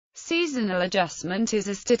Seasonal adjustment is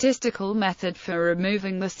a statistical method for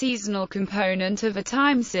removing the seasonal component of a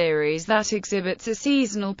time series that exhibits a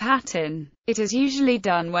seasonal pattern. It is usually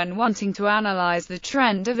done when wanting to analyze the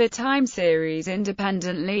trend of a time series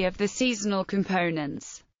independently of the seasonal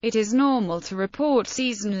components. It is normal to report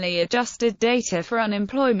seasonally adjusted data for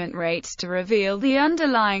unemployment rates to reveal the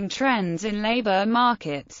underlying trends in labor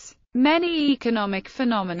markets. Many economic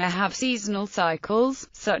phenomena have seasonal cycles,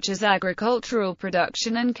 such as agricultural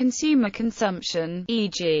production and consumer consumption,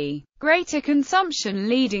 e.g., greater consumption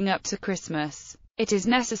leading up to Christmas. It is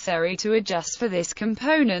necessary to adjust for this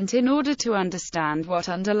component in order to understand what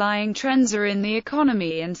underlying trends are in the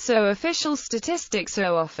economy, and so official statistics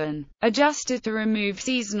are often adjusted to remove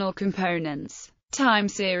seasonal components. Time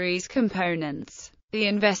series components. The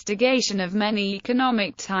investigation of many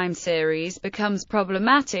economic time series becomes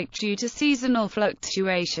problematic due to seasonal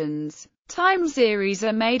fluctuations. Time series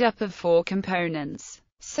are made up of 4 components.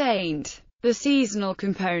 Saint, the seasonal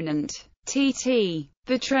component; TT,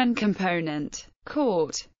 the trend component;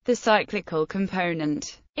 Court, the cyclical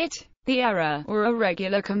component; It, the error or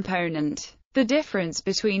irregular component. The difference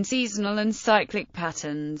between seasonal and cyclic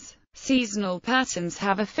patterns. Seasonal patterns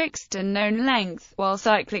have a fixed and known length, while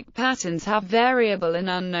cyclic patterns have variable and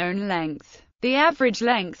unknown length. The average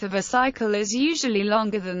length of a cycle is usually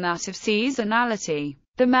longer than that of seasonality.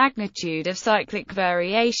 The magnitude of cyclic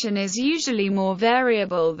variation is usually more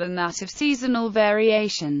variable than that of seasonal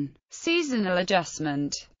variation. Seasonal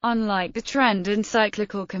adjustment. Unlike the trend and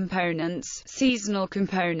cyclical components, seasonal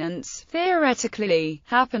components, theoretically,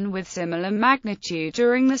 happen with similar magnitude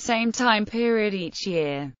during the same time period each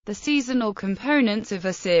year. The seasonal components of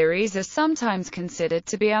a series are sometimes considered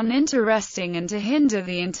to be uninteresting and to hinder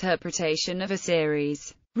the interpretation of a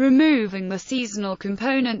series. Removing the seasonal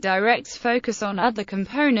component directs focus on other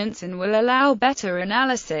components and will allow better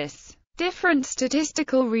analysis. Different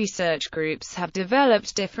statistical research groups have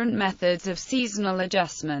developed different methods of seasonal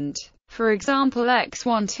adjustment. For example,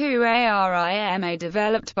 X12ARIMA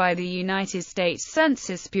developed by the United States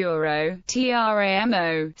Census Bureau,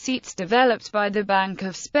 TRAMO, SEATS developed by the Bank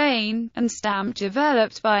of Spain, and STAMP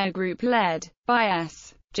developed by a group led by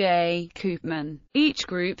S. J. Koopman. Each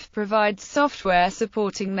group provides software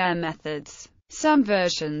supporting their methods. Some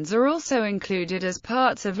versions are also included as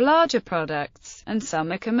parts of larger products, and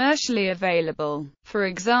some are commercially available. For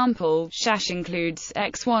example, SHASH includes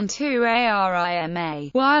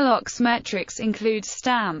X12ARIMA, while Oxmetrics includes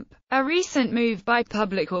STAMP. A recent move by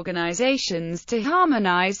public organizations to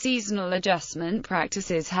harmonize seasonal adjustment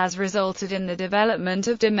practices has resulted in the development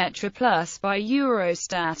of Demetra Plus by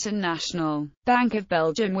Eurostat and National Bank of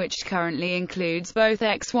Belgium, which currently includes both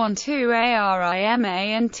X12ARIMA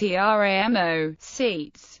and TRAMO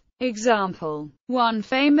seats. Example. One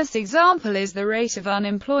famous example is the rate of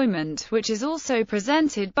unemployment, which is also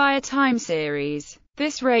presented by a time series.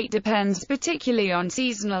 This rate depends particularly on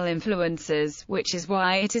seasonal influences, which is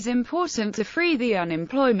why it is important to free the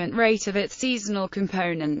unemployment rate of its seasonal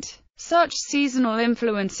component. Such seasonal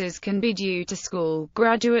influences can be due to school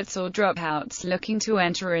graduates or dropouts looking to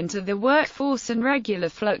enter into the workforce and regular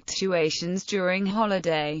fluctuations during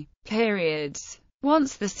holiday periods.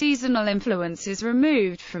 Once the seasonal influence is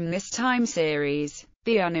removed from this time series,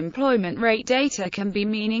 the unemployment rate data can be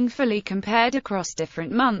meaningfully compared across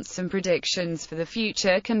different months, and predictions for the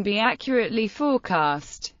future can be accurately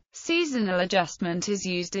forecast. Seasonal adjustment is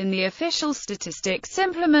used in the official statistics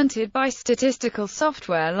implemented by statistical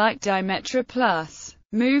software like Demetra Plus.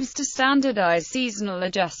 Moves to standardize seasonal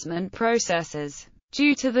adjustment processes.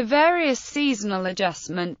 Due to the various seasonal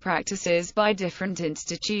adjustment practices by different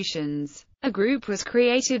institutions, a group was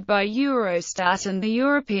created by Eurostat and the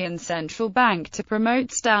European Central Bank to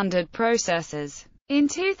promote standard processes. In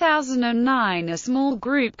 2009, a small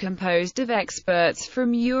group composed of experts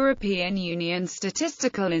from European Union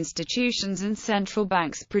statistical institutions and central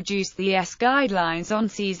banks produced the ES Guidelines on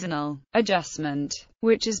Seasonal Adjustment,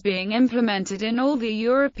 which is being implemented in all the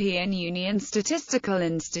European Union statistical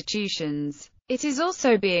institutions. It is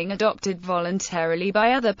also being adopted voluntarily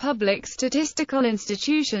by other public statistical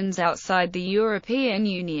institutions outside the European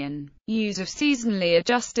Union. Use of seasonally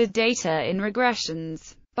adjusted data in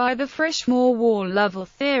regressions. By the Frisch-Moore-Wall-Lovell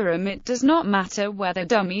theorem, it does not matter whether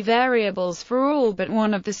dummy variables for all but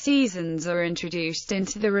one of the seasons are introduced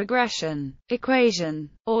into the regression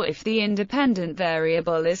equation, or if the independent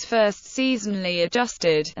variable is first seasonally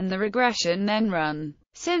adjusted, and the regression then run.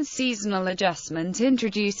 Since seasonal adjustment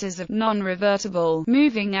introduces a non-revertible,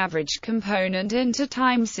 moving average component into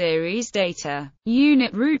time series data,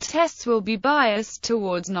 unit root tests will be biased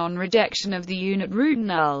towards non-rejection of the unit root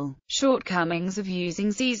null. Shortcomings of using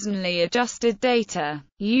seasonally adjusted data.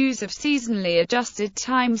 Use of seasonally adjusted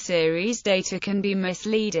time series data can be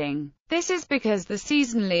misleading. This is because the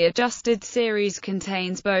seasonally adjusted series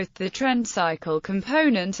contains both the trend cycle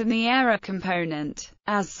component and the error component.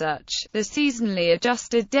 As such, the seasonally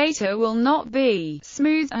adjusted data will not be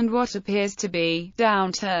smooth, and what appears to be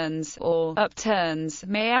downturns or upturns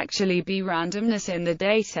may actually be randomness in the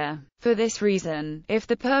data. For this reason, if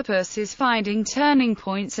the purpose is finding turning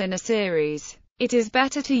points in a series, it is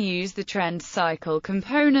better to use the trend cycle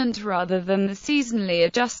component rather than the seasonally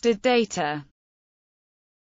adjusted data.